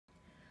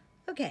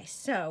Okay,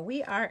 so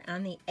we are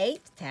on the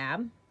 8th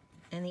tab,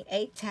 and the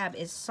 8th tab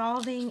is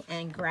solving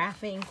and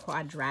graphing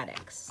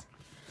quadratics.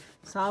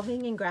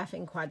 Solving and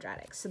graphing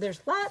quadratics. So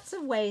there's lots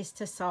of ways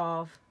to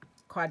solve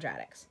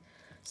quadratics.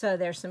 So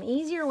there's some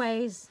easier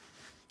ways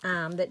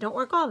that don't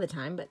work all the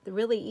time, but the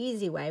really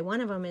easy way, one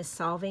of them is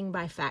solving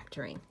by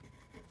factoring.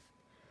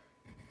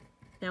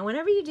 Now,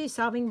 whenever you do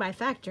solving by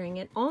factoring,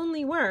 it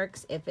only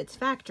works if it's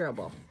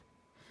factorable.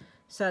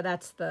 So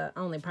that's the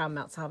only problem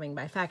about solving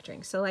by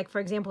factoring. So like, for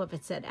example, if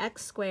it said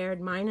x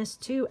squared minus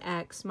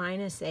 2x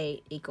minus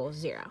 8 equals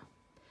 0.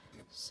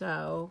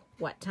 So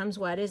what times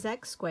what is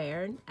x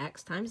squared?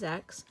 X times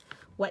x.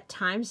 What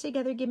times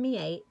together give me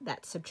 8?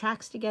 That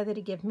subtracts together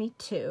to give me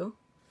 2.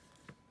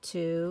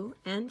 2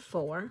 and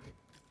 4.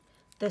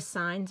 The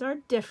signs are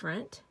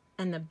different,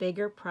 and the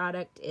bigger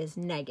product is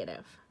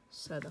negative.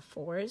 So the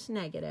 4 is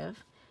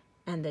negative,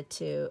 and the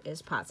 2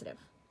 is positive.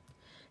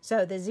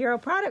 So the zero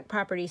product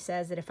property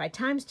says that if I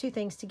times two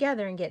things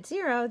together and get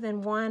 0,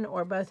 then one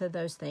or both of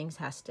those things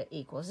has to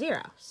equal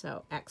 0.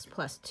 So x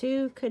plus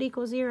 2 could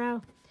equal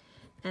 0,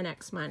 and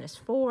x minus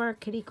 4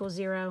 could equal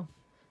 0.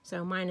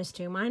 So minus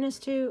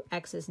 2,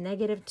 x is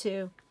negative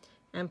 2,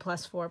 and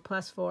plus 4,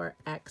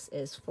 x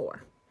is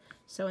 4.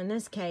 So in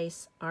this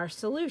case, our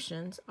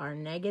solutions are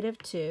negative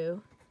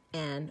 2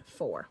 and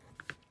 4.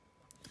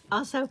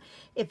 Also,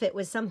 if it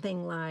was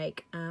something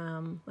like,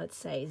 let's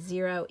say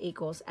 0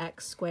 equals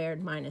x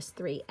squared minus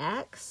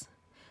 3x,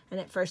 and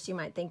at first you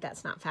might think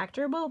that's not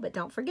factorable, but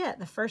don't forget,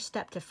 the first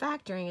step to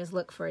factoring is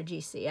look for a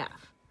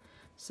GCF.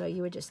 So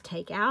you would just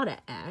take out a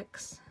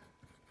x,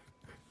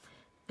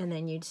 and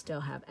then you'd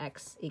still have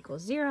x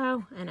equals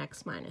 0, and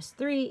x minus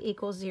 3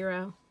 equals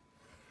 0.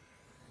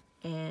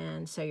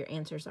 And so your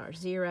answers are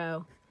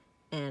 0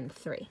 and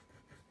 3.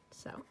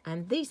 So,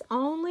 and these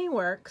only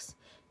works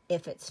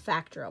if it's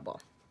factorable.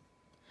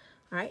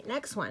 All right,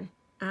 next one.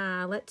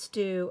 Let's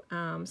do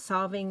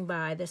solving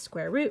by the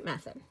square root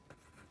method.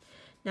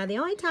 Now, the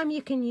only time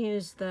you can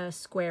use the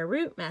square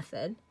root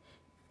method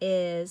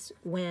is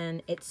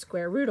when it's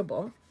square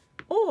rootable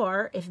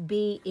or if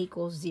b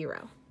equals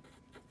 0.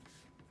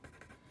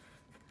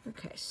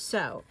 Okay,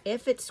 so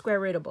if it's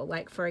square rootable,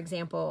 like for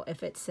example,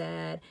 if it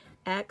said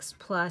x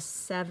plus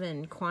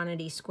 7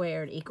 quantity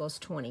squared equals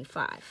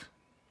 25.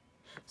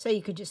 So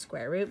you could just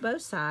square root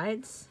both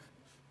sides,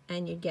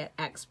 and you'd get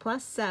x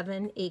plus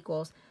 7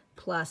 equals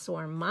plus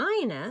or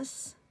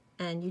minus,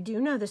 and you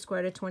do know the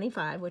square root of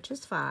 25, which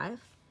is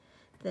 5,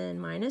 then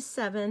minus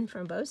 7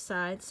 from both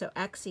sides, so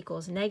x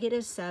equals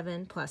negative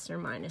 7 plus or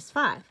minus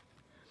 5.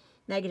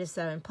 Negative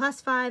 7 plus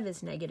 5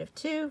 is negative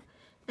 2,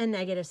 and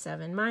negative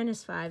 7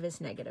 minus 5 is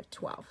negative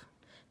 12.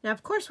 Now,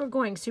 of course, we're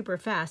going super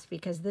fast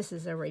because this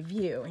is a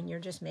review, and you're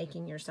just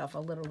making yourself a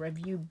little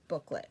review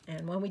booklet.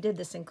 And when we did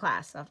this in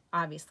class,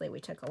 obviously,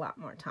 we took a lot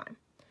more time.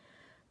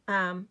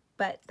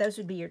 But those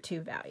would be your two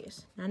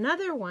values.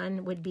 Another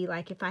one would be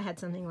like if I had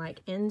something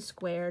like n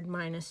squared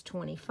minus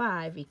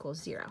 25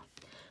 equals 0.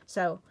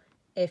 So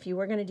if you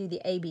were going to do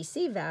the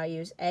ABC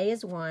values, A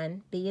is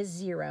 1, B is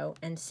 0,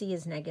 and C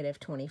is negative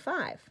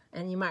 25.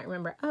 And you might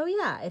remember, oh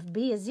yeah, if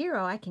B is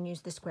 0, I can use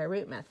the square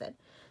root method.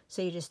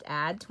 So you just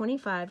add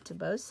 25 to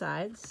both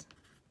sides,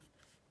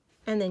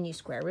 and then you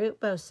square root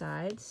both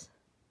sides.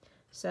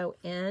 So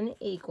n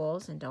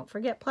equals, and don't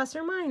forget plus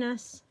or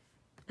minus,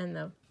 and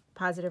the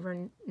positive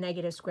or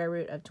negative square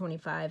root of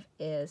 25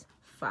 is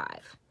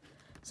 5.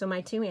 So my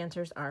two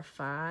answers are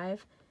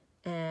 5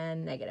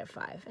 and negative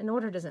 5. And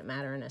order doesn't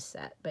matter in a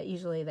set, but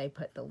usually they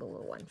put the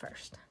little one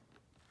first.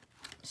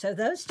 So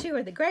those two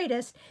are the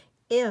greatest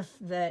if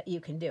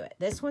you can do it.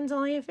 This one's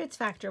only if it's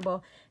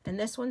factorable, and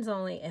this one's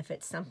only if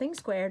it's something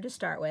squared to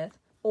start with,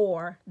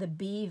 or the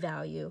b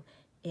value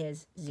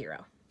is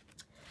 0.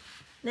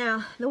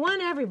 Now, the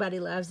one everybody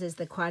loves is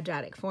the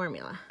quadratic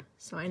formula.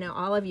 So I know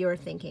all of you are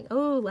thinking,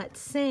 oh, let's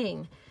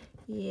sing.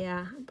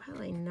 Yeah, I'm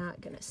probably not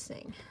going to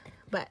sing.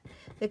 But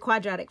the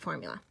quadratic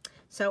formula.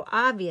 So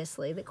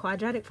obviously, the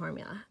quadratic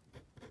formula,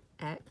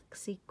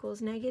 x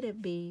equals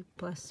negative b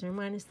plus or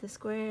minus the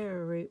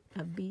square root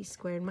of b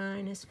squared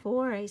minus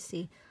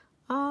 4ac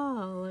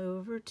all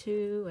over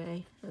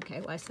 2a.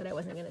 Okay, well, I said I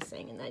wasn't going to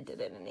sing, and I did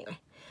it anyway.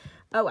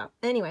 Oh, well.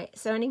 Anyway,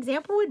 so an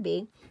example would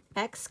be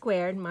x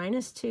squared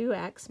minus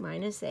 2x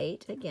minus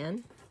 8,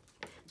 again.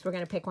 So we're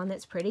going to pick one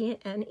that's pretty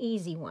an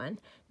easy one.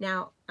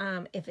 Now,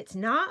 if it's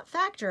not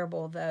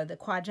factorable, though, the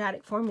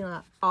quadratic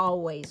formula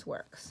always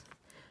works.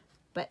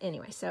 But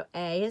anyway, so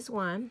a is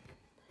 1,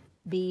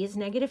 b is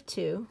negative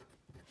 2,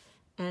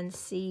 and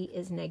c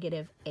is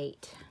negative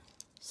 8.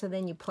 So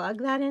then you plug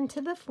that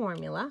into the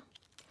formula,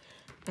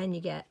 and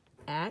you get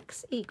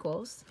x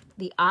equals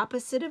the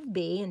opposite of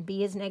b, and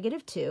b is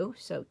negative 2,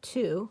 so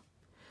 2,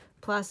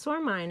 plus or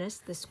minus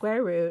the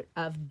square root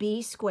of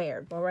b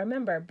squared. Well,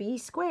 remember, b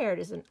squared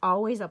is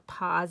always a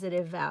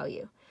positive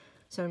value.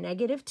 So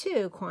negative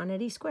 2,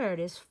 quantity squared,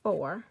 is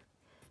 4,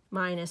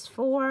 minus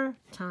 4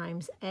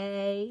 times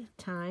a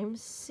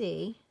times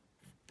c,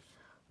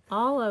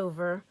 all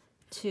over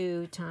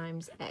 2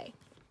 times a.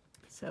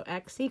 So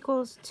x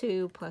equals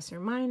 2 plus or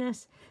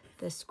minus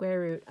the square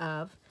root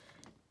of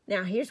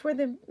Now, here's where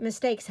the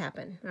mistakes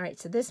happen. All right,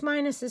 so this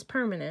minus is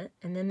permanent,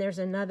 and then there's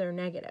another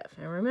negative.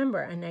 And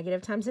remember, a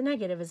negative times a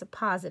negative is a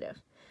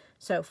positive.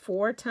 So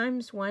 4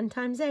 times 1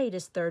 times 8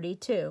 is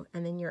 32,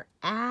 and then you're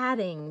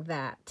adding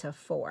that to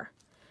 4.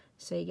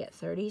 So you get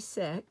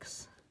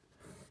 36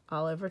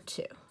 all over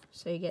 2.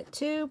 So you get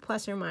 2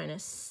 plus or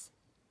minus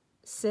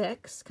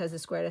 6, because the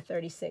square root of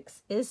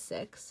 36 is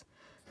 6,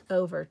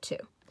 over 2.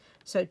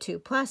 So 2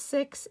 plus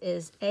 6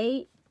 is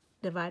 8,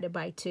 divided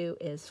by 2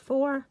 is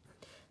 4.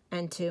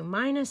 And 2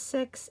 minus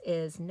 6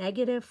 is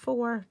negative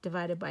 4,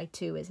 divided by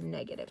 2 is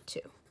negative 2.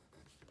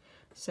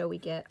 So we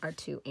get our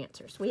 2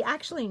 answers. We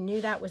actually knew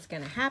that was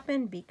going to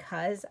happen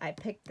because I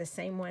picked the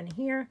same one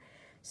here.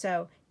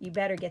 So you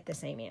better get the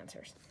same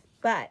answers.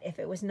 But if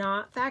it was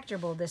not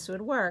factorable, this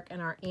would work,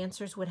 and our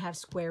answers would have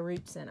square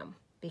roots in them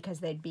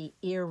because they'd be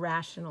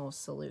irrational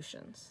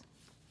solutions.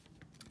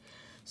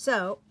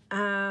 So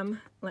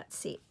let's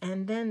see.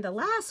 And then the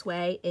last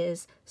way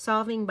is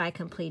solving by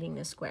completing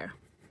the square.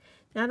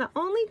 Now, the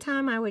only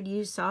time I would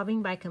use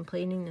solving by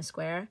completing the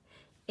square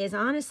is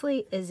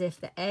honestly is if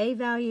the a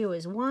value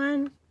is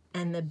 1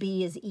 and the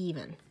b is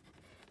even.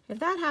 If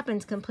that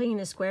happens, completing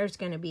the square is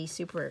going to be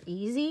super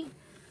easy.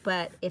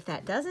 But if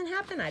that doesn't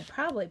happen, I'd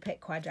probably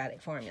pick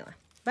quadratic formula.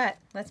 But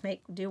let's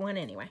do one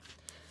anyway.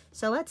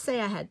 So let's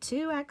say I had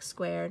 2x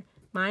squared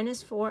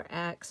minus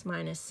 4x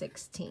minus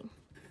 16.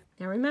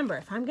 Now remember,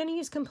 if I'm going to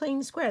use completing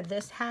the square,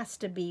 this has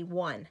to be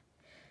 1.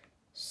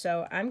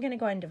 So I'm going to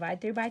go ahead and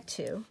divide through by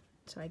 2.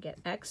 So I get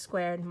x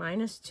squared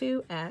minus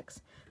 2x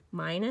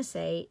minus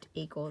 8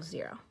 equals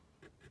 0.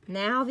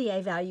 Now the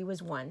a value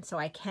is 1, so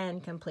I can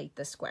complete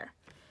the square.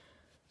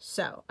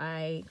 So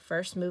I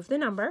first move the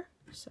number.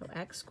 So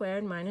x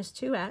squared minus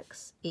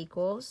 2x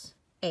equals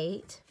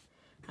 8.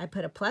 I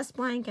put a plus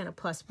blank and a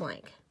plus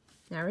blank.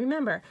 Now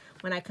remember,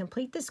 when I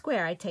complete the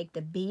square, I take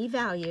the b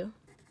value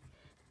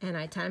and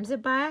I times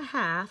it by a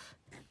half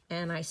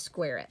and I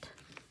square it.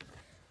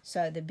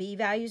 So the b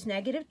value is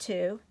negative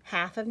 2.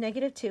 Half of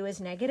negative 2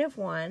 is negative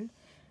 1.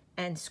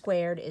 And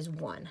squared is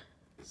 1.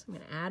 So I'm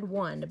going to add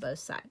 1 to both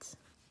sides.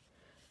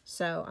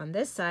 So on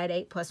this side,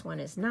 8 plus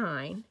 1 is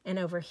 9. And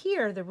over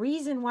here, the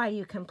reason why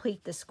you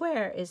complete the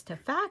square is to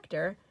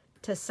factor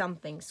to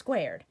something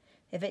squared.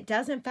 If it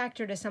doesn't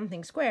factor to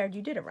something squared,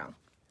 you did it wrong.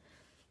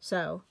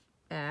 So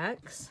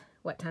x,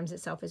 what times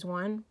itself is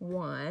 1?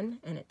 1.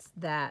 And it's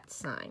that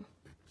sign.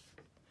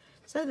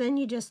 So then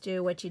you just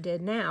do what you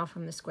did now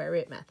from the square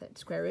root method.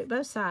 Square root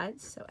both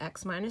sides. So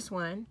x minus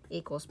 1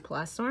 equals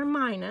plus or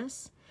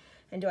minus.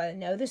 And do I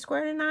know the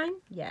square root of 9?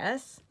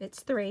 Yes,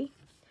 it's 3.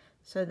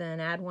 So then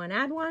add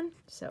 1.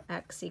 So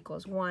x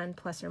equals 1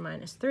 plus or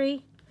minus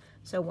 3.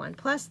 So 1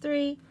 plus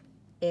 3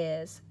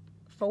 is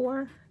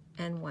 4.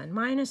 And 1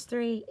 minus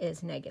 3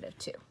 is negative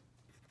 2.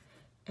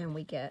 And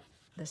we get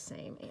the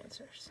same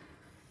answers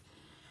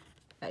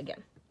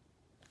again.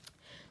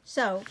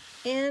 So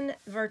in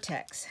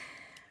vertex,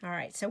 all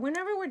right, so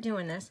whenever we're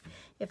doing this,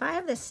 if I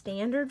have the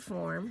standard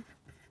form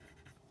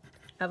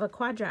of a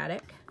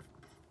quadratic,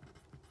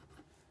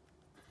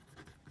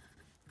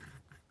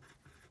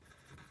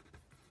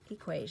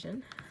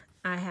 equation,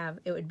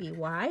 it would be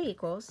y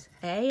equals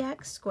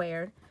ax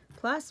squared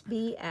plus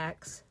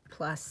bx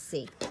plus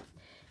c.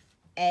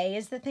 A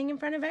is the thing in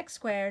front of x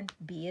squared,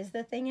 b is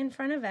the thing in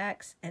front of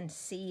x, and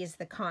c is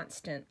the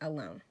constant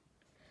alone.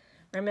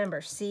 Remember,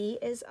 c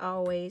is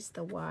always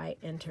the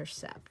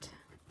y-intercept.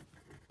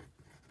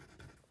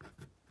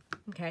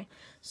 Okay,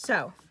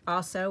 so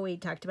also we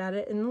talked about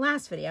it in the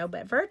last video,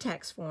 but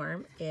vertex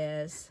form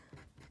is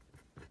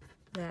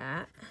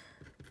that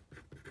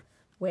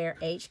where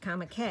h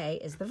comma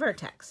k is the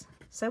vertex.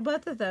 So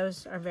both of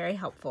those are very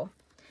helpful.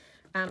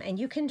 And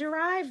you can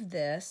derive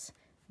this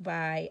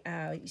by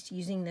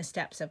using the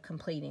steps of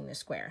completing the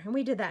square. And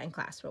we did that in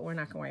class, but we're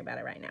not going to worry about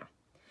it right now.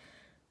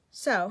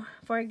 So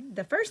for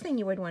the first thing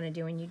you would want to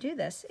do when you do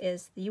this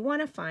is you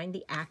want to find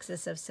the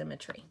axis of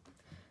symmetry.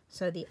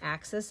 So the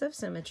axis of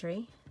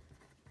symmetry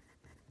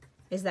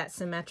is that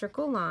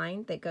symmetrical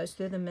line that goes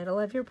through the middle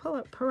of your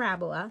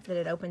parabola that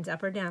it opens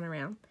up or down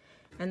around.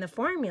 And the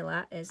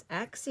formula is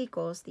x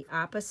equals the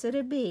opposite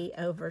of b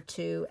over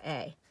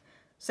 2a.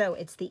 So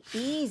it's the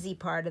easy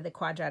part of the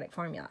quadratic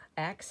formula.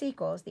 X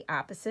equals the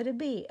opposite of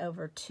b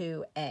over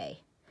 2a.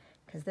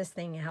 Because this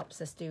thing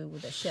helps us do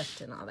the shift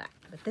and all that.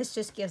 But this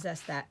just gives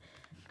us that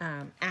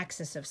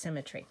axis of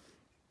symmetry.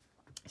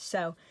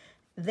 So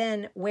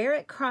then where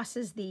it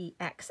crosses the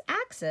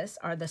x-axis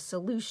are the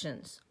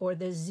solutions or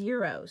the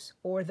zeros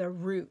or the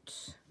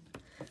roots.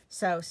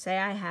 So say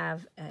I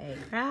have a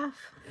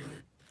graph,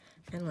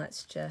 and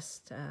let's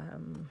just,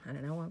 I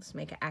don't know, let's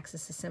make an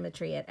axis of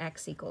symmetry at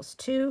x equals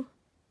 2.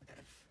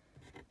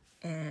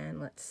 And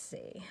let's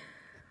see.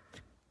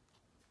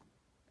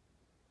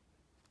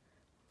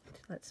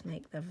 Let's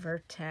make the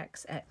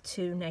vertex at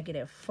 2,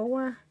 negative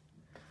 4.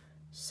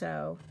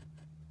 So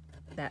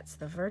that's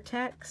the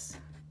vertex.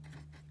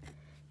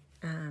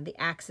 The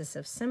axis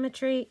of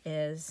symmetry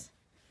is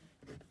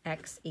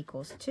x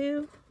equals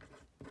 2.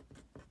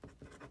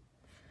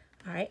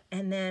 All right,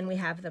 and then we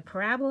have the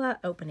parabola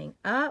opening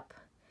up,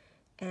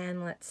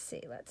 And let's see,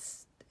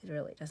 it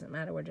really doesn't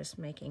matter, we're just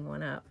making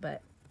one up,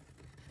 but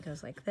it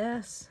goes like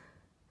this,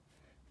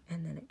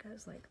 and then it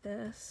goes like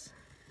this.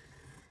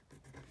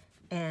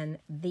 And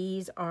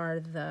these are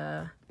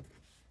the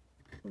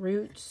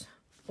roots,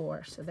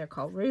 so they're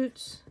called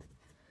roots,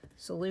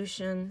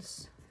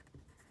 solutions,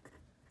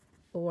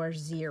 or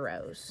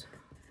zeros.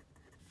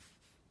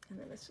 And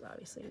then this is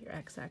obviously your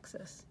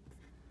x-axis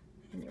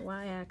and your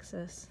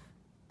y-axis.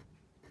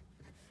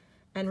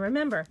 And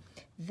remember,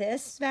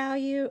 this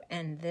value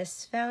and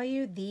this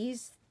value,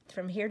 these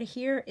from here to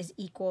here is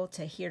equal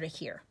to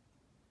here.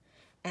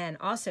 And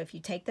also, if you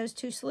take those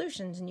two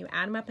solutions and you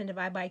add them up and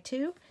divide by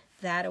 2,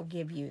 that'll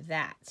give you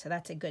that. So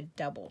that's a good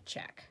double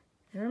check.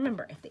 And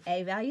remember, if the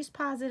a value is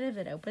positive,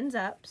 it opens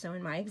up. So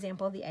in my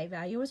example, the a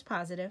value was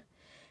positive.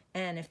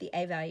 And if the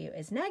a value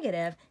is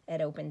negative,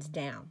 it opens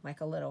down, like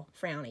a little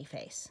frowny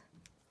face.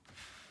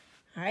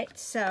 All right,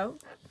 so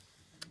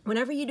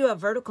whenever you do a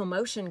vertical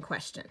motion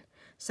question,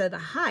 so the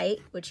height,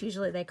 which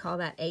usually they call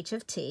that h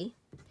of t,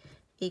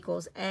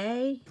 equals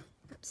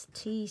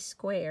t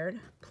squared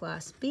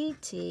plus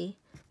bt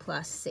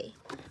plus c.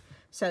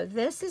 So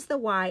this is the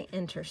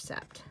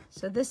y-intercept.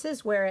 So this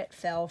is where it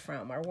fell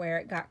from, or where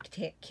it got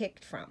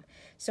kicked from.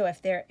 So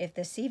if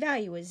the c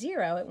value is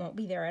 0, it won't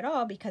be there at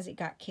all because it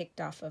got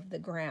kicked off of the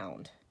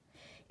ground.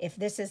 If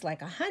this is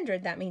like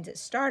 100, that means it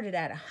started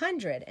at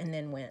 100 and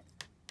then went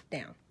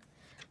down.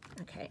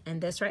 Okay,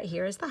 and this right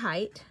here is the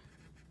height.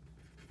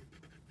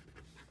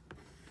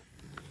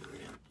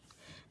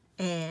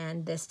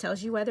 And this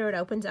tells you whether it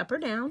opens up or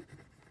down.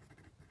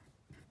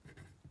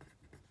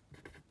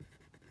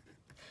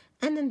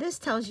 And then this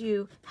tells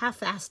you how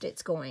fast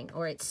it's going,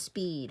 or its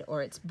speed,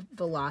 or its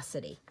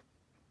velocity.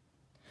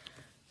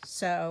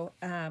 So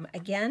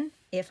again,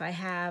 if I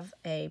have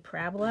a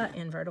parabola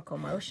in vertical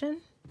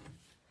motion,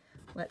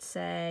 let's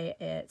say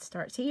it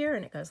starts here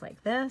and it goes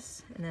like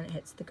this, and then it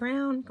hits the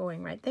ground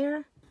going right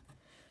there.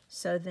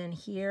 So then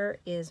here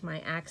is my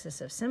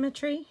axis of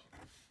symmetry.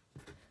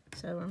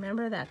 So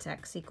remember, that's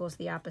x equals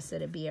the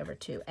opposite of b over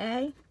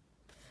 2a.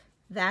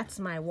 That's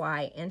my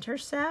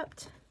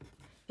y-intercept.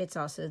 It's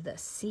also the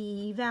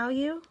c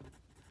value,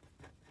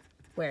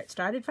 where it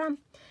started from.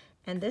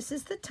 And this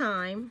is the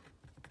time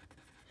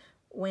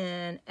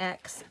when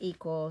x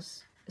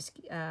equals,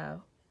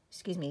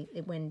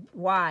 when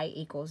y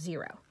equals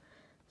 0.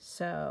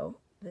 So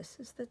this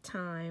is the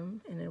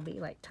time, and it'll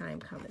be like time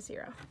comma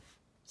 0.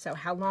 So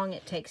how long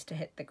it takes to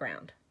hit the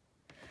ground.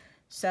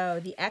 So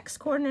the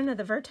x-coordinate of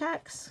the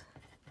vertex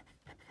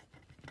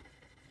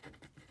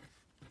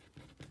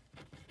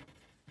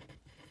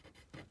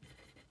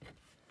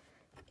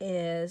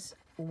is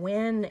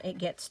when it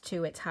gets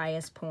to its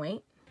highest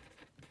point.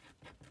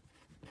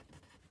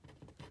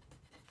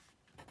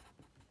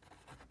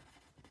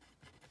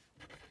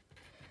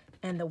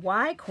 And the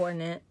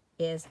y-coordinate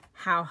is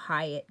how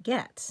high it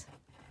gets.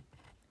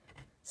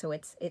 So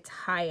it's its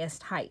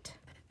highest height.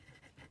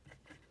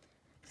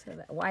 So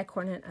the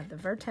y-coordinate of the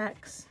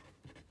vertex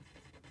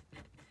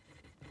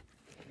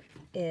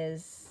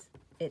is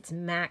its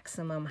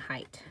maximum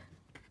height.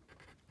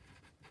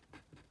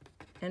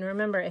 And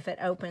remember, if it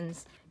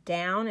opens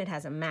down, it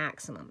has a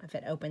maximum. If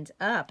it opens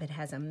up, it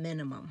has a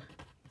minimum.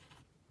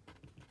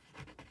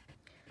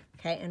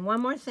 Okay, and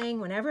one more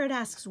thing, whenever it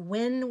asks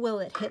when will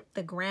it hit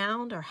the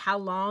ground, or how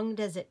long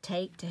does it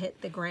take to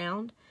hit the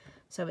ground,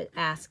 so if it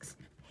asks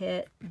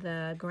hit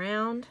the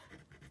ground,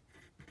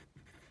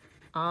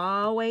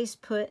 always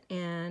put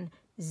in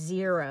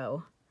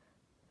 0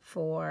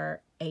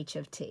 for h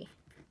of t.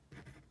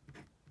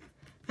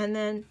 And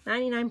then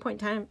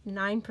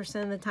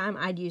 99.9% of the time,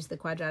 I'd use the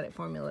quadratic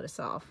formula to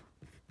solve.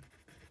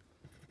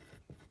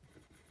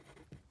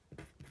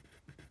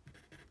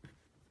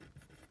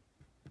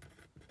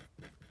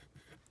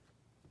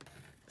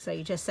 So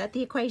you just set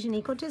the equation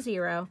equal to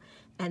 0,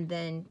 and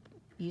then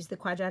use the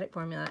quadratic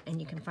formula, and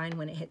you can find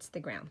when it hits the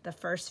ground. The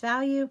first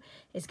value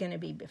is going to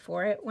be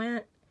before it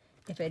went.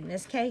 If in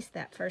this case,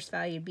 that first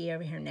value would be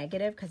over here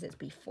negative because it's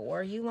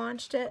before you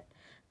launched it.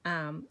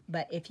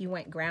 But if you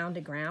went ground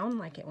to ground,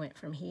 like it went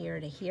from here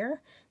to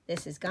here,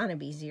 this is going to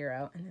be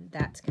 0, and then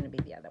that's going to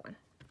be the other one.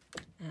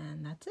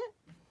 And that's it.